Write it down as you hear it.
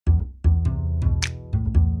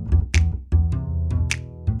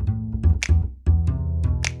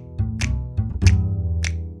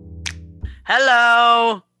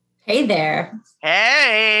Hello. Hey there.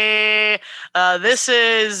 Hey. This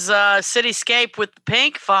is Cityscape with the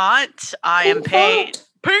pink font. I am Paige.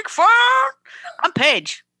 Pink font. I'm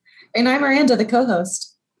Paige. And I'm Miranda, the co-host.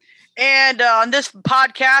 And on this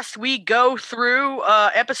podcast, we go through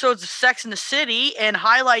episodes of Sex and the City and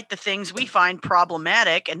highlight the things we find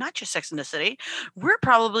problematic. And not just Sex and the City. We're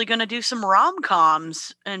probably going to do some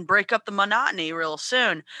rom-coms and break up the monotony real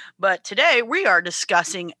soon. But today we are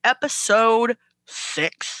discussing episode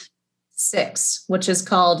 6, which is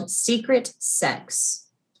called Secret Sex.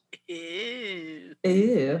 Ew.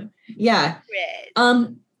 Yeah.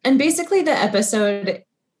 And basically the episode,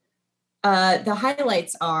 the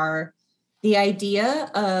highlights are the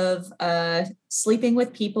idea of sleeping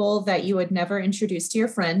with people that you would never introduce to your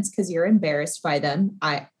friends because you're embarrassed by them,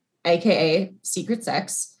 aka secret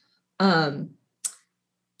sex.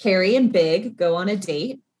 Carrie and Big go on a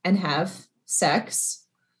date and have sex.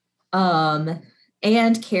 And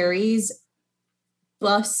Carrie's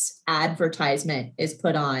bus advertisement is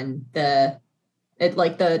put on the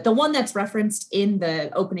one that's referenced in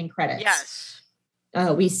the opening credits. Yes.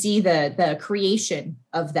 We see the creation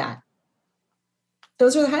of that.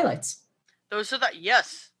 Those are the highlights.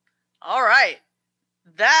 Yes. All right.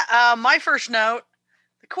 That my first note,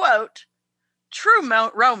 the quote, "True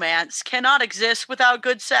romance cannot exist without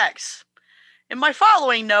good sex." And my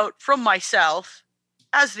following note from myself,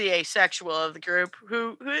 as the asexual of the group,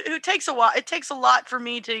 who takes a while, it takes a lot for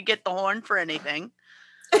me to get the horn for anything.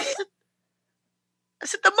 I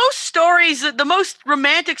said the most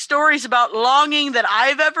romantic stories about longing that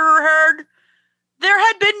I've ever heard, there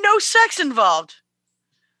had been no sex involved.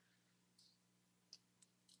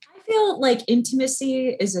 I feel like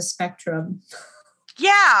intimacy is a spectrum.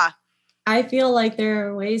 Yeah. I feel like there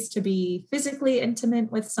are ways to be physically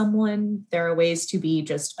intimate with someone. There are ways to be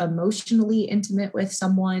just emotionally intimate with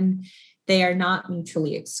someone. They are not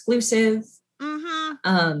mutually exclusive.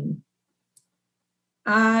 Mm-hmm.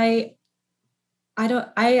 I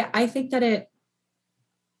think that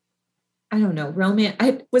I don't know,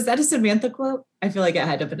 romance. Was that a Samantha quote? I feel like it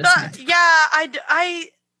had to have been a Samantha quote. Yeah, I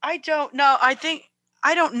don't know. I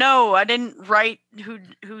don't know. I didn't write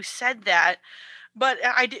who said that. But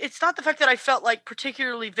it's not the fact that I felt like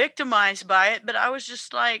particularly victimized by it, but I was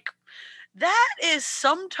just like, that is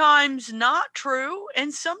sometimes not true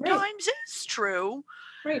and sometimes is true.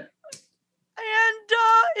 Right.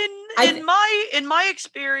 And in my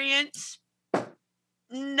experience,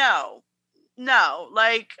 no. Miranda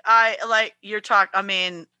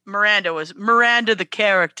the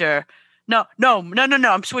character. No,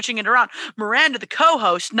 I'm switching it around. Miranda, the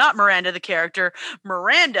co-host, not Miranda, the character.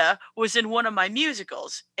 Miranda was in one of my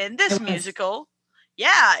musicals. And this musical,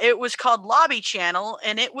 it was called Lobby Channel.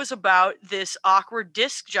 And it was about this awkward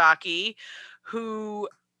disc jockey who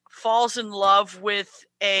falls in love with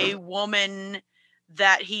a woman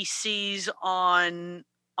that he sees on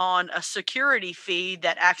a security feed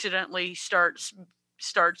that accidentally starts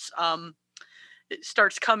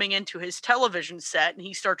coming into his television set, and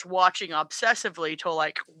he starts watching obsessively to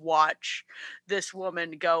like watch this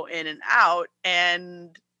woman go in and out,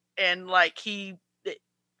 and like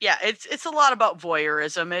it's a lot about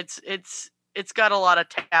voyeurism. It's got a lot of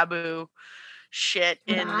taboo shit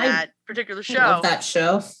in that particular show. I love that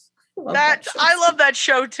show. I love that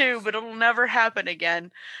show too, but it'll never happen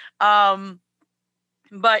again.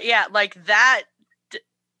 But yeah, like that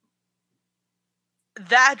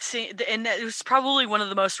scene, and it was probably one of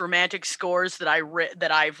the most romantic scores that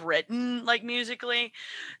I've written, like musically.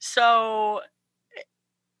 So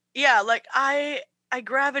yeah, like I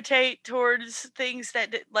gravitate towards things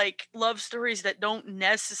that like love stories that don't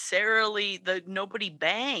necessarily nobody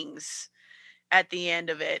bangs at the end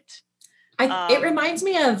of it. It reminds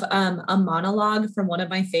me of a monologue from one of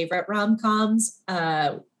my favorite rom-coms,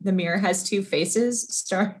 The Mirror Has Two Faces,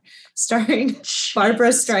 starring Barbara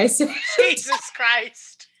Streisand. Jesus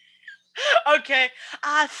Christ. Okay.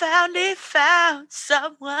 I found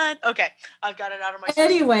someone. Okay. I've got it out of my system.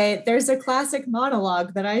 Anyway, there's a classic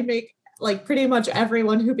monologue that I make like pretty much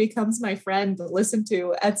everyone who becomes my friend listen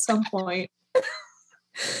to at some point.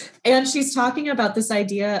 And she's talking about this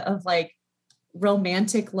idea of like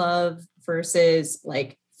romantic love versus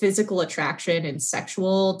like physical attraction and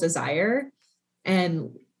sexual desire.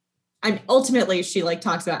 And ultimately she like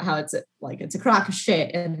talks about how it's a crock of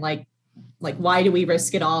shit, and like why do we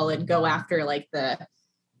risk it all and go after like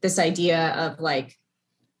this idea of like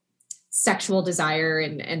sexual desire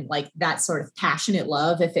and like that sort of passionate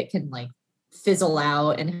love if it can like fizzle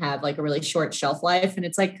out and have like a really short shelf life. And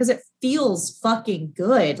it's like, because it feels fucking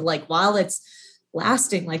good like while it's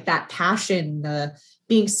lasting, like that passion, the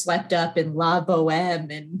being swept up in La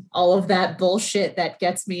Boheme and all of that bullshit that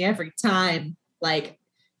gets me every time. Like,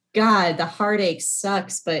 God, the heartache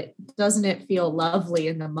sucks, but doesn't it feel lovely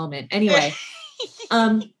in the moment? Anyway,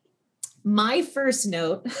 my first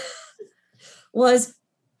note was,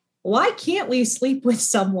 why can't we sleep with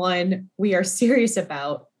someone we are serious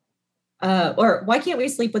about? Or why can't we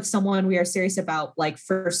sleep with someone we are serious about, like,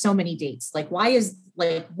 for so many dates? Like, what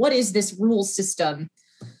is this rule system?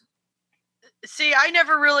 See, I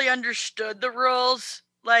never really understood the rules.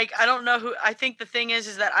 Like, I don't know who, I think the thing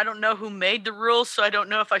is that I don't know who made the rules, so I don't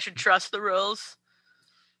know if I should trust the rules.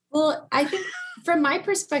 Well, I think from my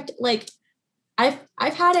perspective, like, I've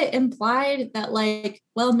had it implied that, like,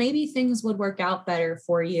 well, maybe things would work out better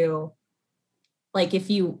for you, like,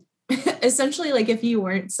 if you essentially, like, if you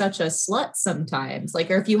weren't such a slut sometimes,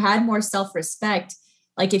 like, or if you had more self-respect,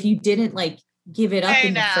 like, if you didn't, like, give it up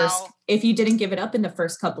if you didn't give it up in the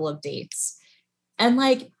first couple of dates. And,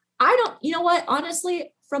 like, I don't, you know what,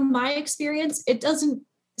 honestly, from my experience,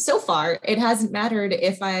 so far, it hasn't mattered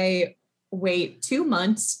if I wait 2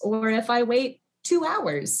 months or if I wait 2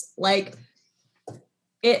 hours. Like,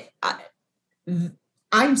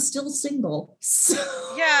 I'm still single. So.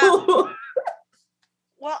 Yeah.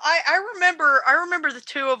 Well, I remember the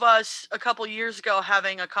two of us a couple years ago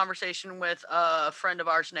having a conversation with a friend of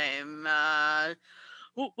ours named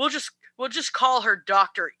we'll just call her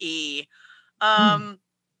Dr. E. And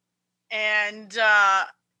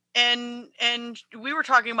we were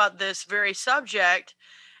talking about this very subject,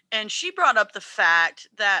 and she brought up the fact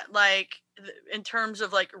that, like, in terms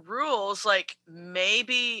of, like, rules, like,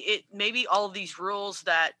 maybe all of these rules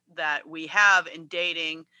that we have in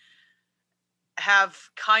dating have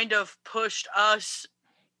kind of pushed us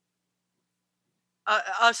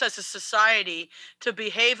as a society to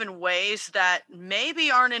behave in ways that maybe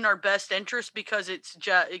aren't in our best interest, because it's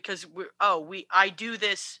just because I do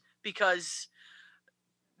this because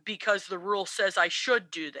the rule says I should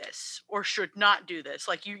do this or should not do this.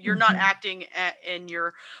 Like, you're not acting in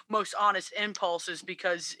your most honest impulses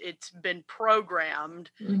because it's been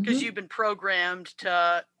programmed, because you've been programmed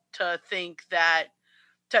to think that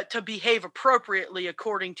to behave appropriately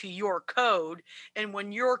according to your code. And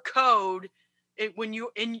when your code, when you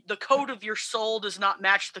in the code of your soul does not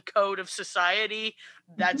match the code of society,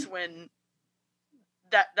 that's when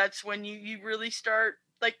you really start,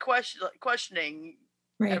 like, questioning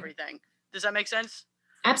everything. Does that make sense?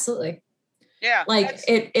 Absolutely. Yeah. Like,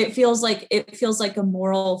 it feels like a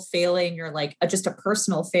moral failing, or like just a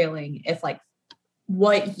personal failing, if, like,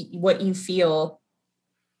 what you feel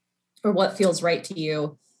or what feels right to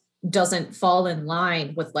you doesn't fall in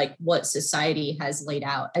line with, like, what society has laid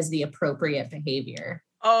out as the appropriate behavior.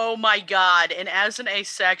 Oh my God. And as an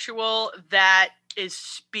asexual, that is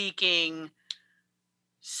speaking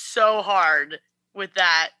so hard with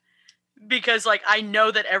that, because, like, I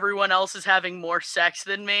know that everyone else is having more sex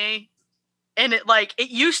than me. And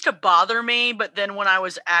it used to bother me, but then when I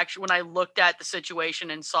looked at the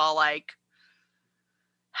situation and saw, like,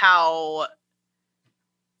 how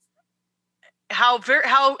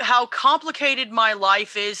complicated my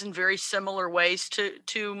life is in very similar ways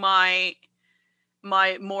to my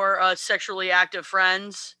more sexually active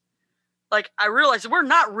friends, like, I realized we're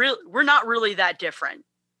not really that different.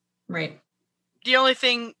 Right. The only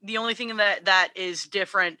thing that is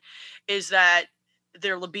different is that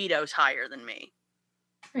their libido's higher than me.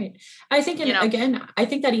 Right. I think, again, I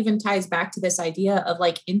think that even ties back to this idea of,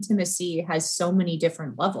 like, intimacy has so many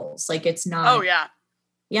different levels. Like, it's not. Oh yeah.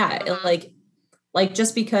 Yeah. Like,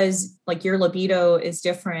 just because, like, your libido is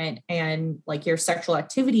different and, like, your sexual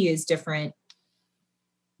activity is different,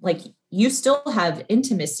 like, you still have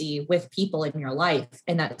intimacy with people in your life,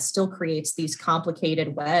 and that still creates these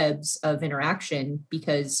complicated webs of interaction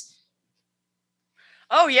because.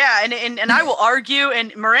 Oh yeah. And I will argue,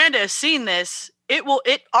 and Miranda has seen this, it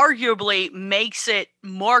arguably makes it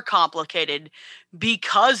more complicated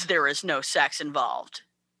because there is no sex involved.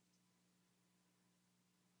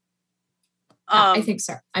 I think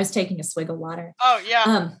so. I was taking a swig of water. Oh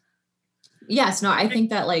yeah. Yes, no, I think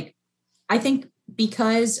that, like,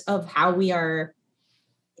 because of how we are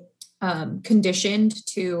conditioned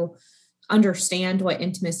to understand what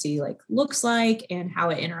intimacy, like, looks like and how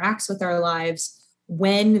it interacts with our lives,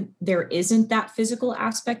 when there isn't that physical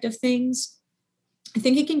aspect of things, I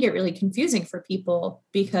think it can get really confusing for people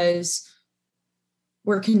because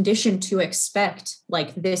we're conditioned to expect,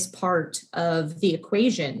 like, this part of the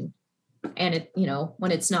equation. And it,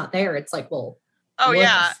 when it's not there, it's like, well,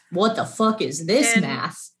 what the fuck is this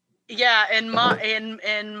math? Yeah. And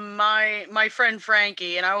my friend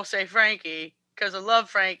Frankie, and I will say Frankie because I love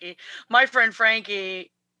Frankie, my friend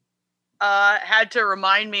Frankie, had to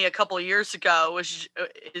remind me a couple years ago is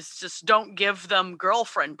just don't give them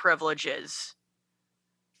girlfriend privileges.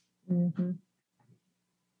 Mm-hmm.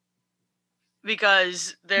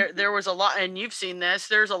 Because there was a lot, and you've seen this,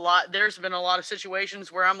 there's been a lot of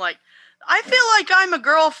situations where I'm like, I feel like I'm a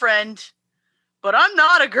girlfriend, but I'm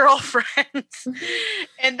not a girlfriend.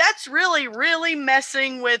 And that's really, really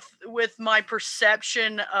messing with my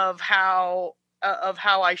perception of how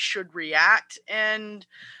I should react. And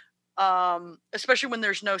especially when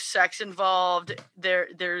there's no sex involved,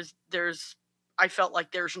 there's I felt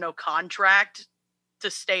like there's no contract to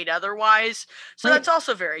state otherwise. So right. That's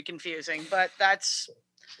also very confusing, but that's...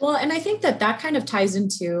 Well, and I think that kind of ties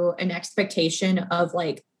into an expectation of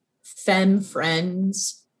like femme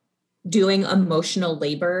friends doing emotional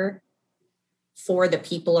labor for the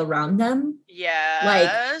people around them.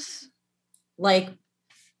 Yes. Like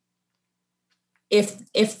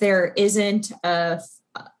if there isn't a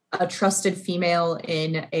trusted female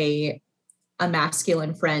in a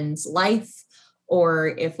masculine friend's life, or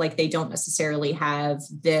if like they don't necessarily have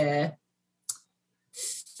the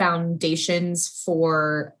foundations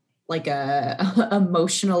for like a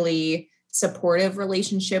emotionally supportive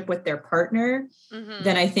relationship with their partner,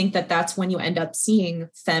 then I think that that's when you end up seeing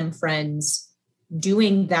femme friends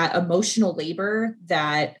doing that emotional labor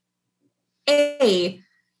that A,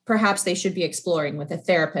 perhaps they should be exploring with a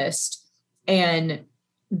therapist, and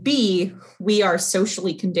B, we are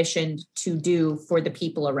socially conditioned to do for the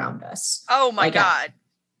people around us. Oh my God.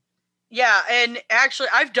 Yeah, and actually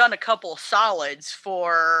I've done a couple solids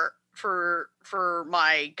for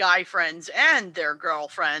my guy friends and their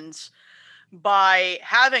girlfriends by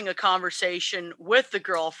having a conversation with the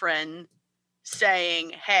girlfriend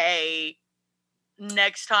saying, hey,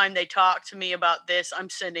 next time they talk to me about this, I'm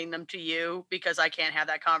sending them to you because I can't have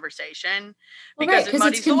that conversation because it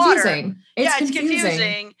muddies the water. It's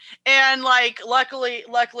confusing. And like, luckily,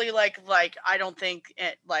 like I don't think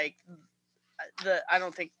it like I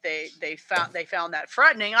don't think they found that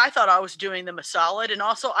threatening. I thought I was doing them a solid, and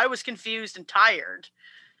also I was confused and tired,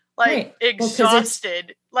 like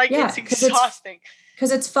exhausted. It's exhausting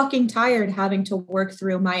because it's fucking tired having to work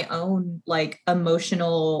through my own like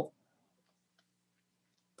emotional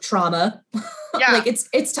trauma. Yeah. Like it's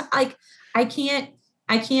like I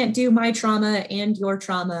can't do my trauma and your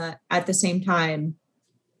trauma at the same time.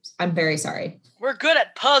 I'm very sorry. We're good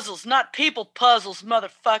at puzzles, not people puzzles,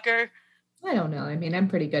 motherfucker. I don't know. I mean, I'm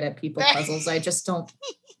pretty good at people puzzles. I just don't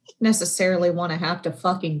necessarily want to have to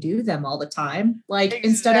fucking do them all the time. Like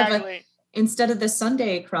exactly. instead of the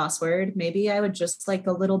Sunday crossword, maybe I would just like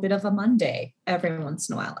a little bit of a Monday every once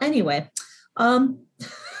in a while. Anyway, now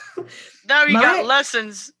you got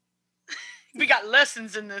lessons. We got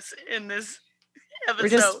lessons in this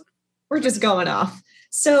episode. We're just going off.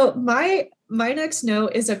 So my next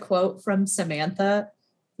note is a quote from Samantha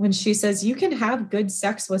when she says, "You can have good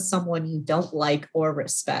sex with someone you don't like or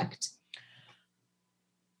respect."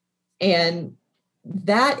 And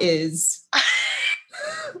that is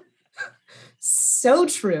so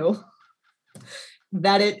true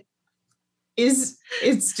that it's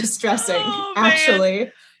distressing. Oh,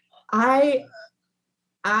 actually, I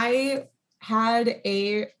had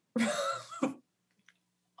a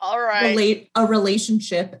a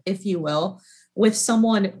relationship, if you will, with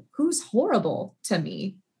someone who's horrible to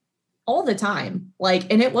me all the time.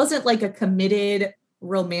 Like, and it wasn't like a committed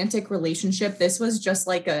romantic relationship. This was just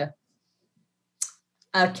like a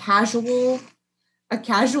casual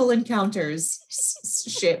encounters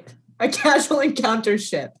ship,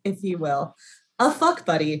 if you will, a fuck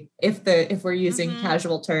buddy, if we're using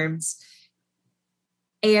casual terms.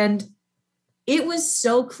 And it was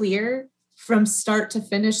so clear from start to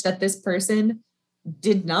finish that this person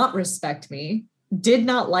did not respect me, did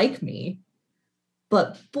not like me,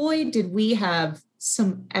 but boy, did we have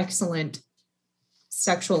some excellent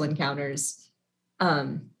sexual encounters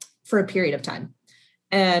for a period of time.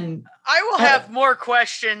 And I will have more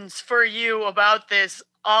questions for you about this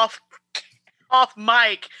off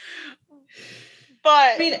mic.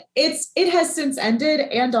 But I mean, it has since ended,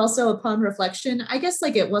 and also upon reflection, I guess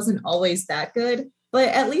like it wasn't always that good, but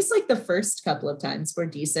at least like the first couple of times were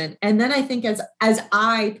decent. And then I think as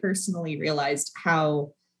I personally realized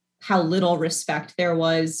how little respect there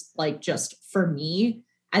was, like just for me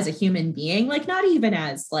as a human being, like not even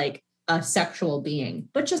as like a sexual being,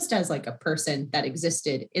 but just as like a person that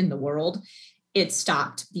existed in the world, it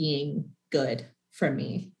stopped being good for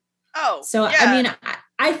me. Oh, so yeah. I mean,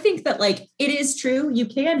 I think that like it is true. You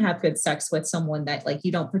can have good sex with someone that like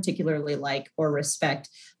you don't particularly like or respect,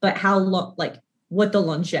 but how long, like what the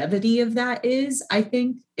longevity of that is, I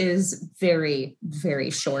think is very,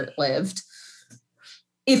 very short-lived.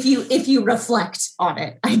 if you reflect on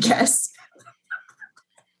it, I guess.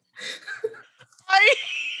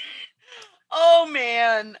 Oh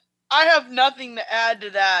man, I have nothing to add to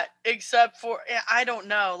that except for I don't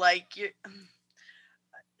know. Like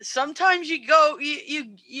sometimes you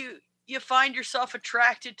find yourself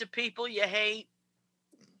attracted to people you hate,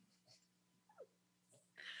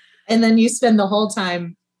 and then you spend the whole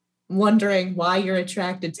time wondering why you're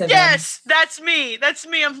attracted to them. Yes, that's me.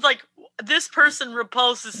 I'm like, this person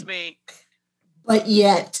repulses me, but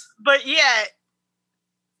yet,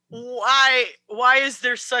 why is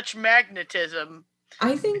there such magnetism?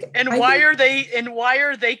 I think, why are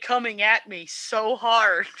they coming at me so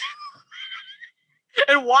hard?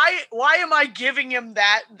 And why am I giving him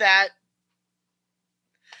that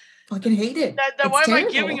fucking hate it. Why am I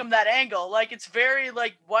giving him that angle? Like, it's very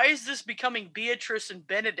like, why is this becoming Beatrice and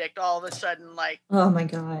Benedict all of a sudden? Like, oh my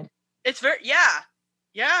god, it's very yeah.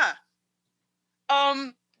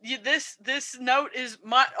 This note is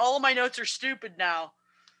all of my notes are stupid now.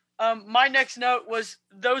 My next note was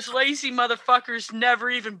those lazy motherfuckers never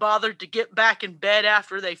even bothered to get back in bed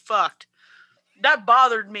after they fucked. That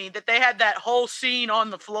bothered me that they had that whole scene on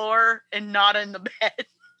the floor and not in the bed.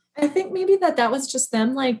 I think maybe that was just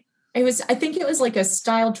them. Like, I think it was like a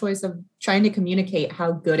style choice of trying to communicate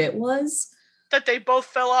how good it was. That they both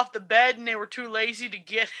fell off the bed and they were too lazy to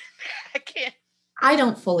get back in. I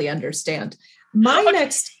don't fully understand. Mine End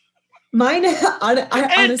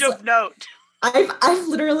of note. I've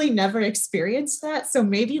literally never experienced that. So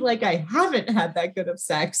maybe like I haven't had that good of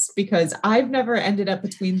sex because I've never ended up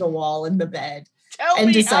between the wall and the bed. Tell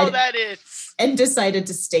me how that is. And decided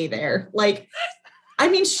to stay there. Like, I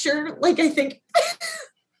mean, sure, like I think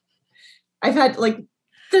I've had like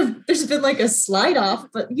there's been like a slide off,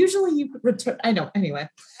 but usually you return. I know. Anyway.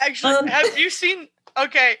 Actually, have you seen,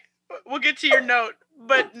 okay, we'll get to your note,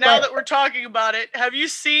 but now that we're talking about it, have you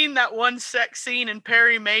seen that one sex scene in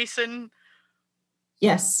Perry Mason?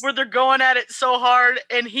 Yes. Where they're going at it so hard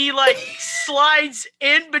and he like slides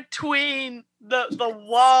in between the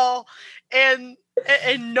wall and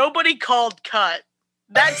nobody called cut.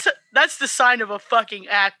 That's the sign of a fucking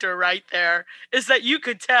actor right there, is that you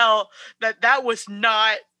could tell that was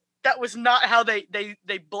not how they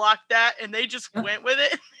blocked that and they just went with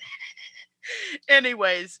it.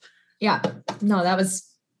 Anyways. Yeah. No, that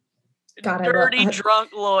was dirty drunk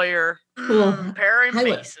lawyer. Cool. Perry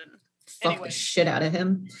Mason. Fuck the shit out of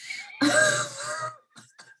him. He's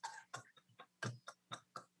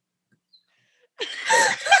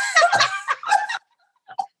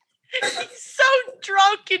so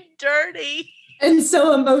drunk and dirty. And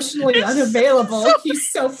so emotionally unavailable. He's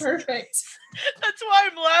so perfect. That's why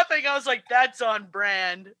I'm laughing. I was like, that's on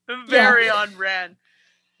brand. Very on brand.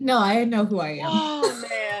 No, I know who I am. Oh,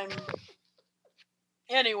 man.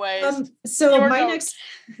 Anyways, so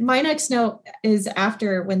my next note is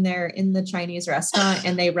after when they're in the Chinese restaurant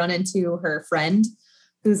and they run into her friend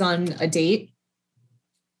who's on a date,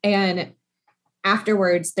 and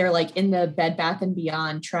afterwards they're like in the Bed Bath and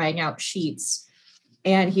Beyond trying out sheets,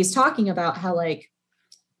 and he's talking about how like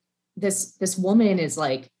this woman is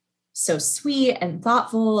like so sweet and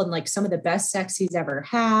thoughtful and like some of the best sex he's ever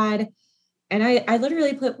had, and I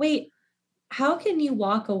literally put, wait, how can you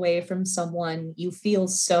walk away from someone you feel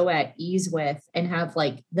so at ease with and have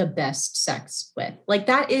like the best sex with? Like,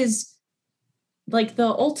 that is like the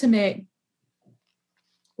ultimate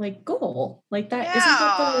like goal. Like that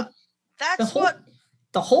isn't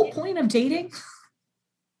the whole point of dating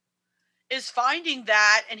is finding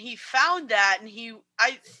that, and he found that, and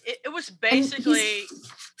it was basically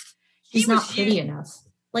he's not pretty enough.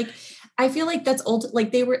 Like, I feel like that's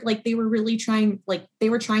they were really trying, like they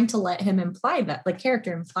were trying to let him imply that, like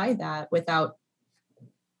character imply that without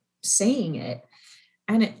saying it.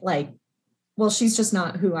 And it like, well, she's just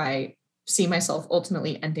not who I see myself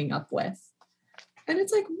ultimately ending up with. And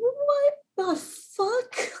it's like, what the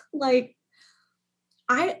fuck? Like,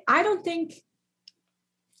 I don't think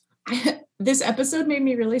this episode made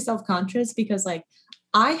me really self-conscious because like,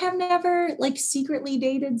 I have never like secretly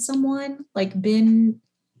dated someone, like been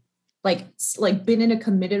in a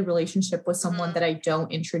committed relationship with someone that I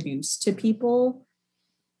don't introduce to people,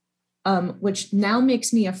 which now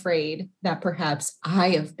makes me afraid that perhaps I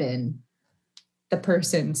have been the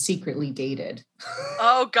person secretly dated.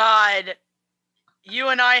 Oh God, you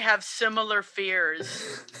and I have similar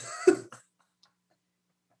fears.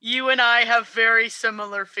 You and I have very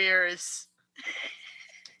similar fears.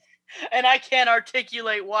 And I can't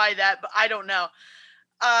articulate why that, but I don't know.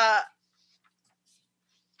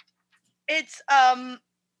 It's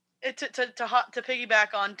to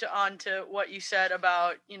piggyback onto what you said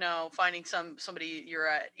about, finding somebody you're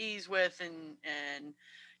at ease with and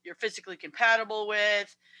you're physically compatible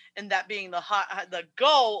with, and that being the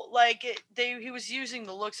goal. Like he was using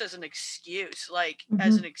the looks as an excuse,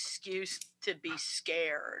 as an excuse to be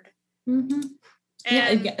scared. Mm-hmm.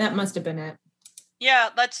 And yeah, that must have been it. Yeah,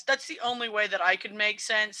 that's the only way that I could make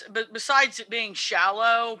sense. But besides it being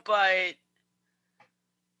shallow, but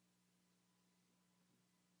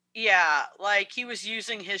yeah, like he was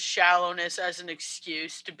using his shallowness as an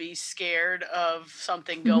excuse to be scared of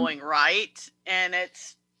something going right. And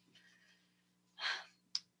it's,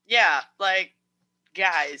 yeah, like,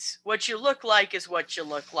 guys, what you look like is what you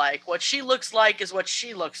look like. What she looks like is what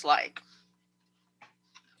she looks like.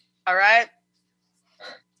 All right?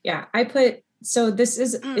 Yeah, so this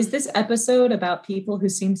is this episode about people who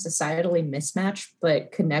seem societally mismatched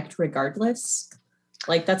but connect regardless?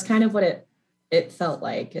 Like, that's kind of what it felt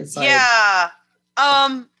like. It's like, yeah.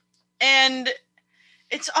 And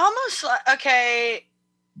it's almost like, okay,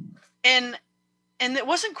 and it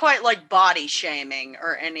wasn't quite like body shaming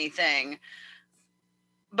or anything,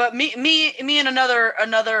 but me and another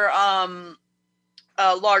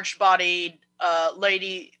large bodied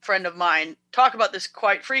lady friend of mine talk about this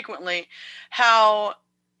quite frequently, how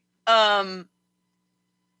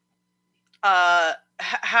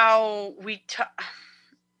how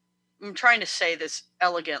I'm trying to say this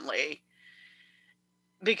elegantly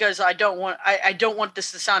because I don't want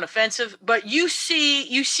this to sound offensive, but you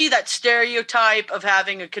see that stereotype of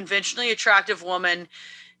having a conventionally attractive woman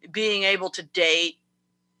being able to date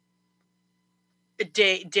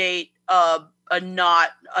a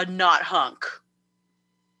not hunk.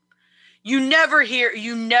 You never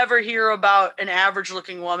hear about an average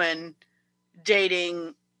looking woman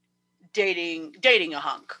dating a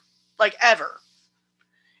hunk, like, ever.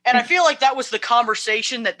 And I feel like that was the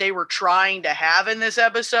conversation that they were trying to have in this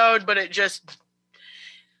episode, but it just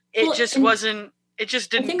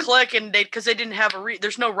didn't click, and because they didn't have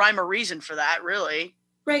there's no rhyme or reason for that, really.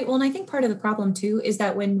 Right. Well, and I think part of the problem too is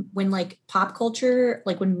that when like pop culture,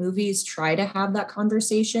 like when movies try to have that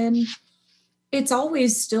conversation, it's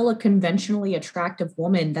always still a conventionally attractive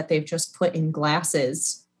woman that they've just put in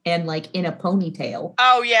glasses and like in a ponytail.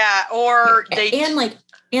 Oh yeah, or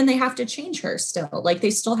and they have to change her still. Like, they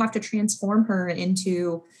still have to transform her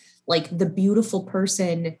into like the beautiful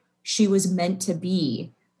person she was meant to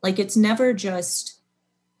be. Like, it's never just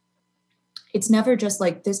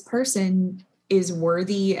like, this person is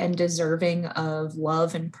worthy and deserving of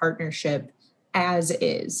love and partnership as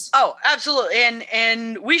is. Oh, absolutely.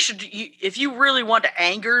 And we should, if you really want to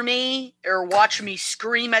anger me or watch me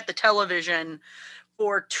scream at the television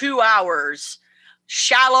for 2 hours,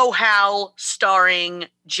 Shallow Hal starring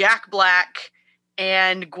Jack Black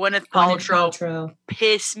and Gwyneth Paltrow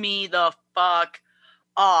piss me the fuck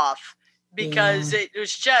off, because it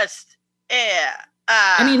was just,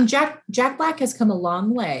 I mean, Jack Black has come a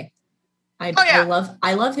long way. I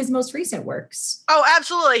love his most recent works. Oh,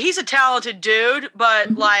 absolutely. He's a talented dude,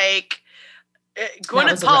 but like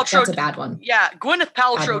Gwyneth Paltrow, that's a bad one. Yeah, Gwyneth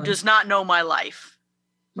Paltrow does not know my life.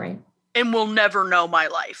 Right. And will never know my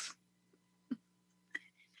life.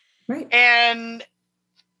 Right. And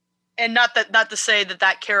not to say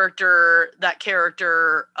that character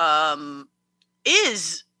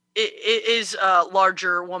is a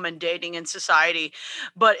larger woman dating in society,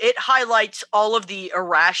 but it highlights all of the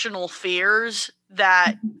irrational fears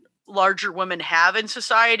that larger women have in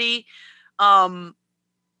society,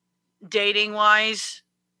 dating wise.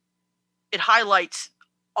 It highlights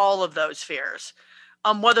all of those fears,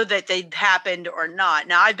 whether that they happened or not.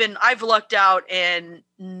 Now, I've lucked out, and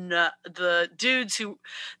the dudes who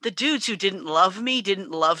didn't love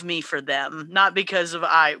me for them, not because of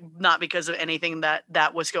anything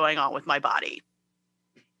that was going on with my body.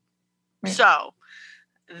 Right. So,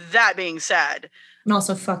 that being said, and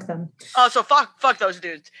also fuck them. Also fuck those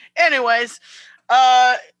dudes. Anyways,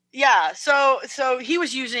 yeah. So he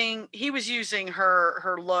was using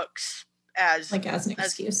her looks as an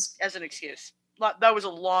excuse. As an excuse. That was a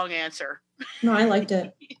long answer. No, I liked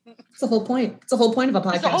it. It's the whole point. It's the whole point of a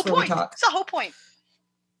podcast where we talk. It's the whole point.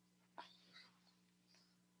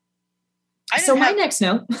 My next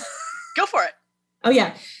note. Go for it. Oh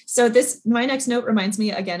yeah. So my next note reminds me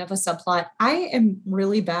again of a subplot. I am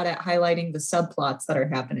really bad at highlighting the subplots that are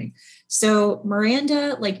happening. So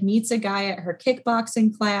Miranda meets a guy at her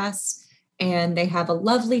kickboxing class, and they have a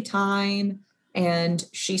lovely time. And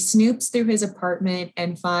she snoops through his apartment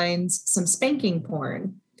and finds some spanking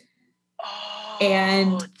porn. Oh,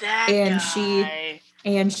 and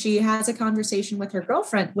she has a conversation with her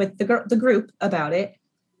girlfriend, with the group, about it.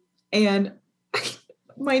 And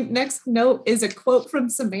my next note is a quote from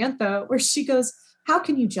Samantha where she goes, "How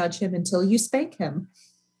can you judge him until you spank him?"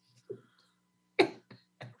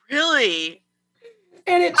 Really?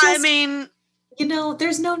 And it just, I mean,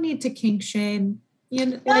 there's no need to kink shame.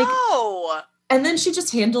 No. And then she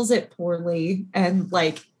just handles it poorly and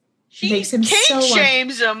like She makes him kink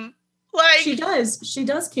shames him. Like she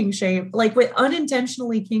does kink shame, like with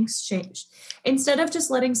unintentionally kink shame, instead of just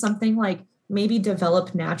letting something like maybe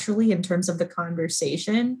develop naturally in terms of the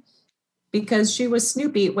conversation. Because she was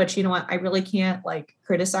Snoopy, which, you know what, I really can't like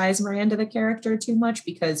criticize Miranda the character too much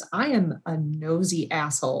because I am a nosy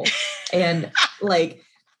asshole. And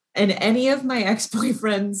any of my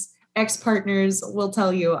ex-boyfriends, ex-partners will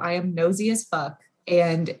tell you I am nosy as fuck.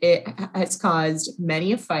 And it has caused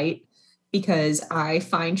many a fight because I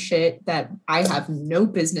find shit that I have no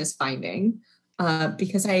business finding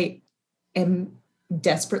because I am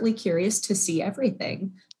desperately curious to see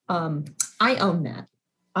everything. I own that.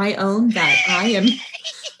 I own that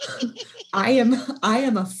I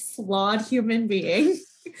am a flawed human being.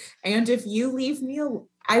 And if you leave me alone,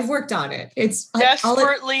 I've worked on it. It's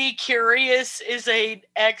desperately curious is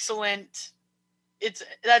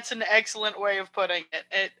that's an excellent way of putting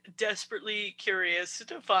it. Desperately curious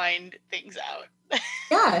to find things out.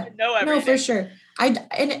 Yeah. No, for sure.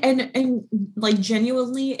 And like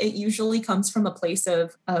genuinely, it usually comes from a place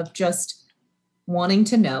of just wanting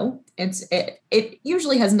to know. It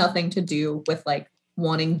usually has nothing to do with like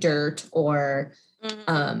wanting dirt or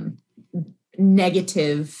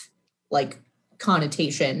negative like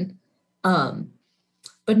connotation.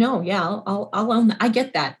 But no, yeah, I'll own that. I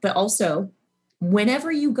get that. But also,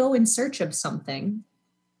 whenever you go in search of something,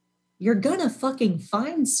 you're gonna fucking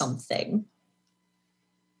find something.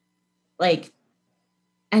 Like,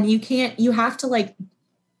 and you can't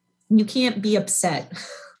be upset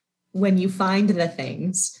when you find the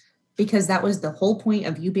things, because that was the whole point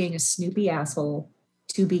of you being a Snoopy asshole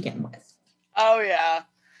to begin with. Oh yeah.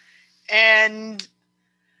 And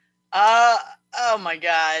oh my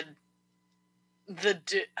God.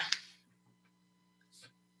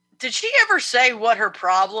 Did she ever say what her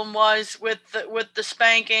problem was with the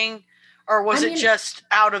spanking, or was it just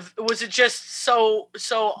so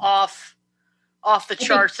off the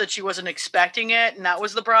charts that she wasn't expecting it and that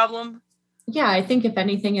was the problem? Yeah, I think if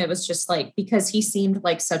anything, it was just like, because he seemed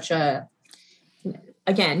like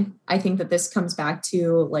again, I think that this comes back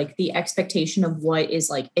to like the expectation of what is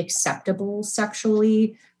like acceptable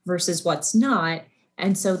sexually versus what's not.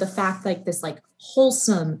 And so the fact like this like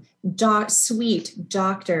wholesome, sweet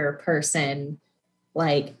doctor person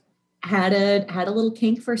like had a little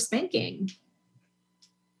kink for spanking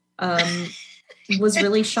was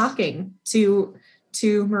really shocking to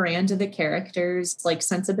Miranda the character's like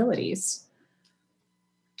sensibilities.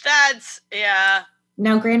 That's, yeah.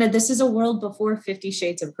 Now, granted, this is a world before 50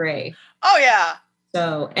 Shades of Grey. Oh, yeah.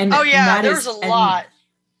 So, there's a lot.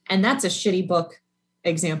 And that's a shitty book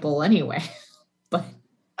example anyway. But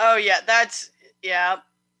oh, yeah, that's, yeah.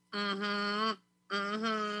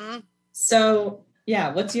 So,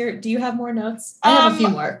 yeah, do you have more notes? I have a few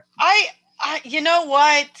more. I you know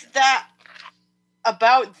what?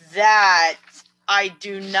 About that, I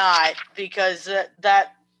do not, because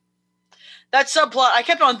that subplot, I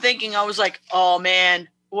kept on thinking, I was like, oh man,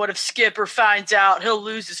 what if Skipper finds out? He'll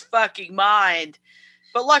lose his fucking mind.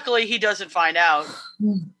 But luckily he doesn't find out.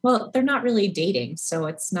 Well, they're not really dating, so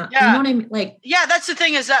it's not, yeah. You know what I mean? Like, yeah, that's the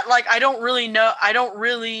thing, is that like,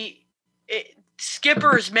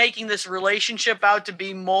 Skipper is making this relationship out to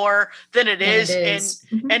be more than it is.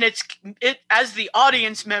 And it's as the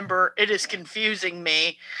audience member, it is confusing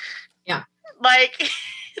me. Yeah. Like,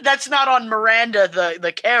 that's not on Miranda,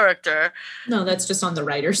 the character. No, that's just on the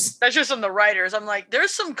writers. That's just on the writers. I'm like,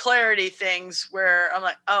 there's some clarity things where I'm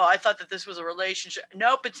like, oh, I thought that this was a relationship.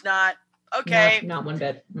 Nope, it's not. Okay. No, not one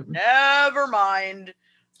bit. Never mind.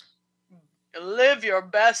 Live your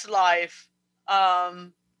best life.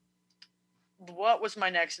 What was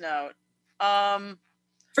my next note?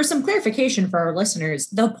 For some clarification for our listeners,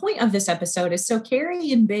 the point of this episode is so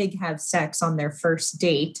Carrie and Big have sex on their first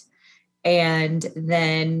date, and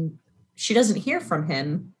then she doesn't hear from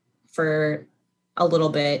him for a little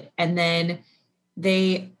bit. And then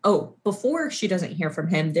before she doesn't hear from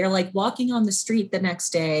him, they're like walking on the street the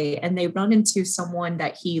next day and they run into someone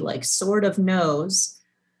that he like sort of knows.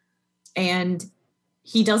 And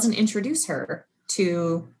he doesn't introduce her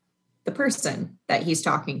to the person that he's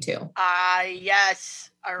talking to. Yes.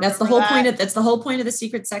 I remember that's the whole point of the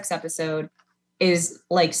secret sex episode, is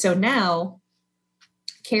like, so now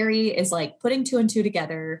Carrie is like putting two and two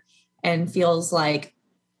together and feels like,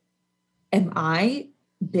 am I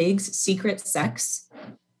Big's secret sex?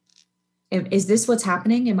 Is this what's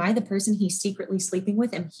happening? Am I the person he's secretly sleeping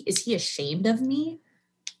with? Is he ashamed of me?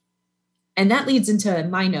 And that leads into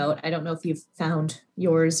my note. I don't know if you've found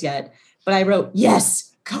yours yet, but I wrote,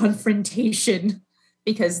 yes, confrontation,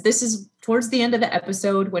 because this is towards the end of the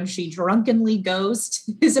episode when she drunkenly goes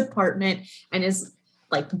to his apartment and is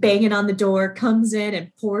like banging on the door, comes in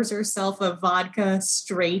and pours herself a vodka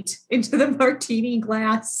straight into the martini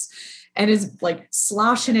glass and is like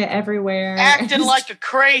sloshing it everywhere. Acting like a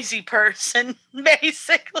crazy person,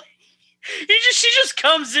 basically. She just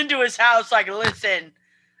comes into his house like, listen,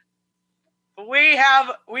 we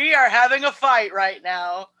are having a fight right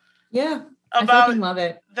now. Yeah. About I fucking love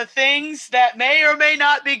it. The things that may or may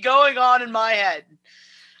not be going on in my head.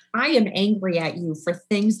 I am angry at you for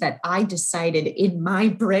things that I decided in my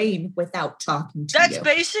brain without talking to you. That's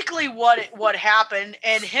basically what happened.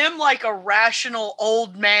 And him, like a rational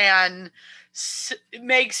old man,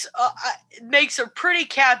 makes a pretty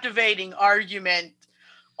captivating argument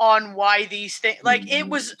on why these things, like, it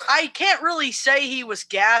was, I can't really say he was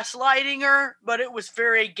gaslighting her, but it was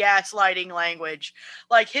very gaslighting language.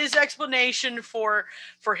 Like, his explanation for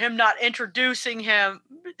him not introducing him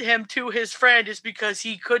to his friend is because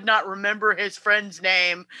he could not remember his friend's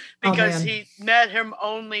name because he met him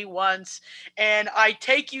only once. And I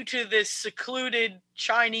take you to this secluded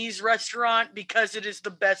Chinese restaurant because it is the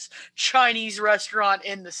best Chinese restaurant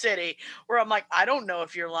in the city. Where I'm like, I don't know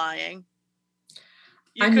if you're lying.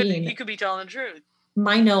 You could be telling the truth.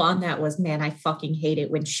 My note on that was, man, I fucking hate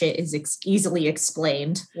it when shit is easily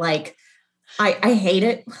explained. Like, I hate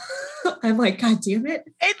it. I'm like, God damn it.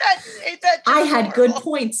 Ain't that I had good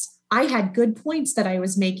points. I had good points that I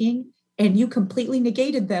was making, and you completely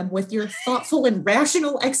negated them with your thoughtful and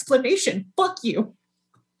rational explanation. Fuck you.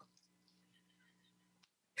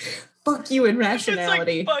 Fuck you and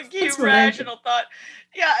rationality. It's like, fuck you, rational thought.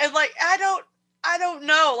 Yeah, and like, I don't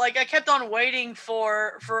know. Like, I kept on waiting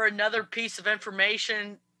for another piece of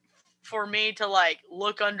information for me to like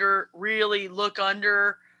really look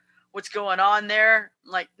under what's going on there.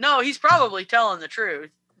 Like, no, he's probably telling the truth.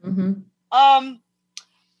 Mm-hmm.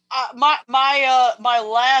 My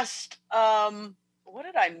last what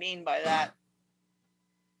did I mean by that?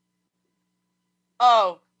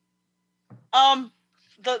 Oh,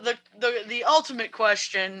 the ultimate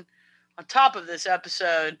question on top of this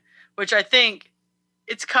episode, which I think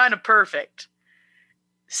it's kind of perfect.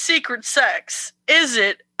 Secret sex, is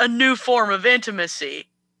it a new form of intimacy?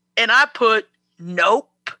 And I put nope.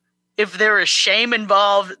 If there is shame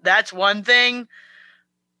involved, that's one thing.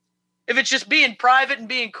 If it's just being private and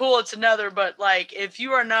being cool, it's another. But like, if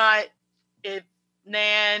you are not,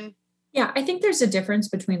 yeah, I think there's a difference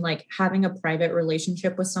between like having a private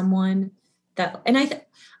relationship with someone that, and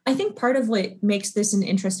I think part of what makes this an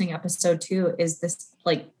interesting episode too is this,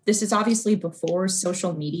 like, this is obviously before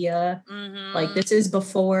social media. Mm-hmm. Like, this is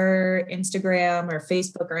before Instagram or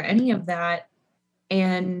Facebook or any of that.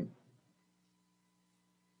 And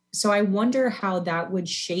so I wonder how that would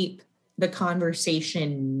shape the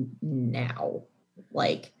conversation now.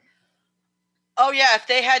 Like, oh yeah,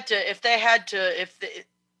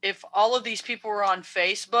 if all of these people were on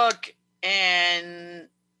Facebook and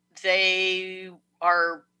they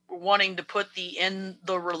are wanting to put the in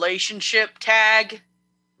the relationship tag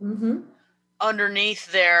mm-hmm.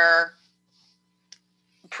 underneath their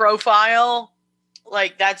profile,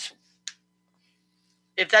 like,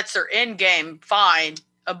 if that's their end game, fine.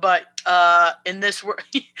 But in this world,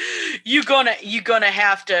 you're gonna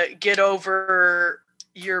have to get over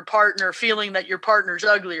your partner feeling that your partner's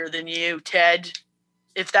uglier than you, Ted.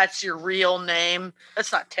 If that's your real name,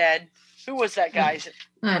 that's not Ted. Who was that guy's?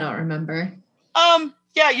 I don't remember.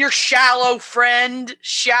 Yeah, your shallow friend,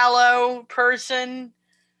 shallow person.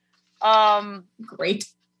 Great.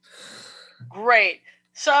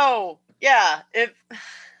 So yeah, the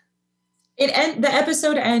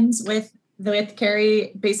episode ends with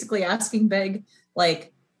Carrie basically asking Big,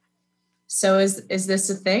 like, so is this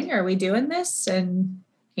a thing? Are we doing this? And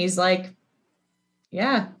he's like,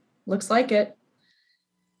 yeah, looks like it.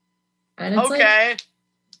 And it's okay. Like,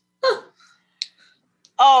 huh.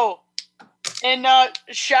 Oh, and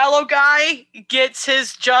shallow guy gets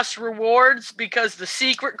his just rewards because the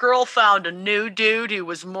secret girl found a new dude who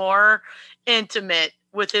was more intimate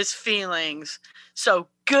with his feelings. So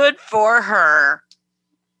good for her.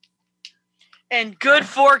 And good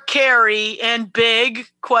for Carrie and Big,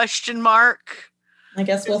 question mark. I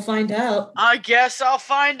guess we'll find out. I guess I'll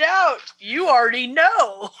find out. You already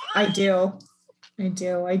know. I do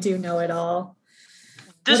know it all.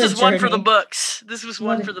 This is one for the books. This was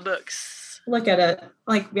one for the books. Look at it.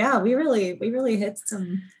 Like, yeah, we really hit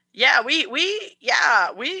some Yeah,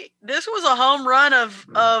 this was a home run of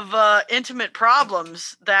intimate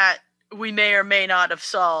problems that we may or may not have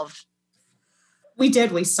solved. We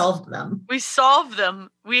did. We solved them. We solved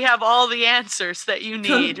them. We have all the answers that you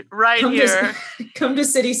need come here. Come to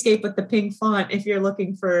Cityscape with the pink font if you're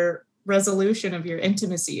looking for resolution of your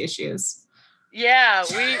intimacy issues. Yeah,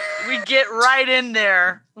 we get right in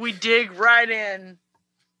there. We dig right in.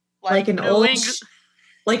 Like an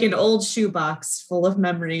old shoebox full of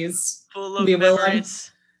memories. We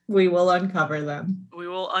will uncover them. We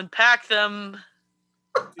will unpack them.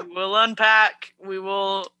 We will unpack.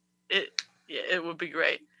 It would be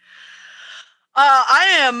great.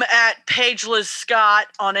 I am at Paige Liz Scott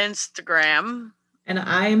on Instagram. And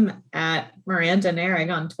I'm at Miranda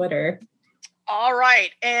Naring on Twitter. All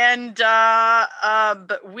right. And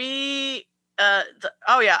but we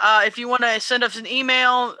if you want to send us an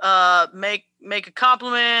email, make a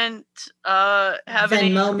compliment,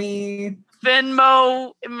 Venmo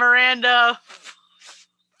Miranda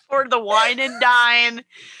for the wine and dine.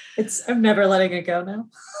 I'm never letting it go now.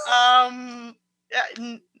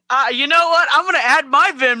 You know what? I'm gonna add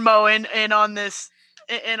my Venmo in on this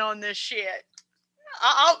shit.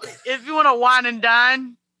 If you want to wine and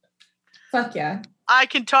dine, fuck yeah. I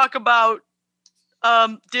can talk about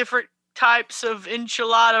different types of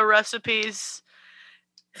enchilada recipes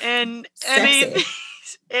and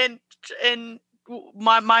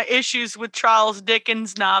my issues with Charles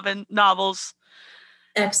Dickens novels.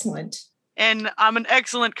 Excellent. And I'm an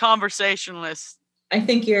excellent conversationalist. I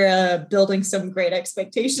think you're building some great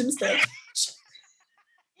expectations there.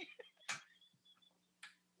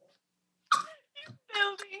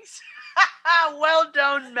 Buildings. Well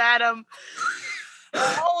done, madam.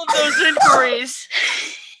 All of those inquiries.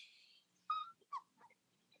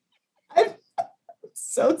 I'm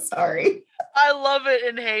so sorry. I love it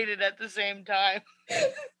and hate it at the same time.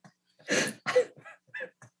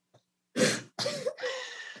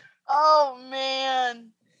 Oh,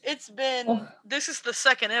 man. This is the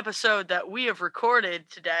second episode that we have recorded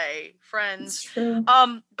today, friends. It's true.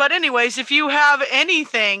 But anyways, if you have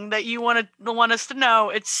anything that you want us to know,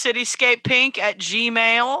 it's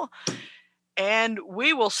cityscapepink@gmail.com. And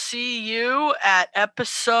we will see you at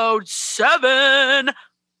episode 7.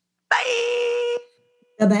 Bye.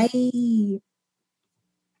 Bye-bye.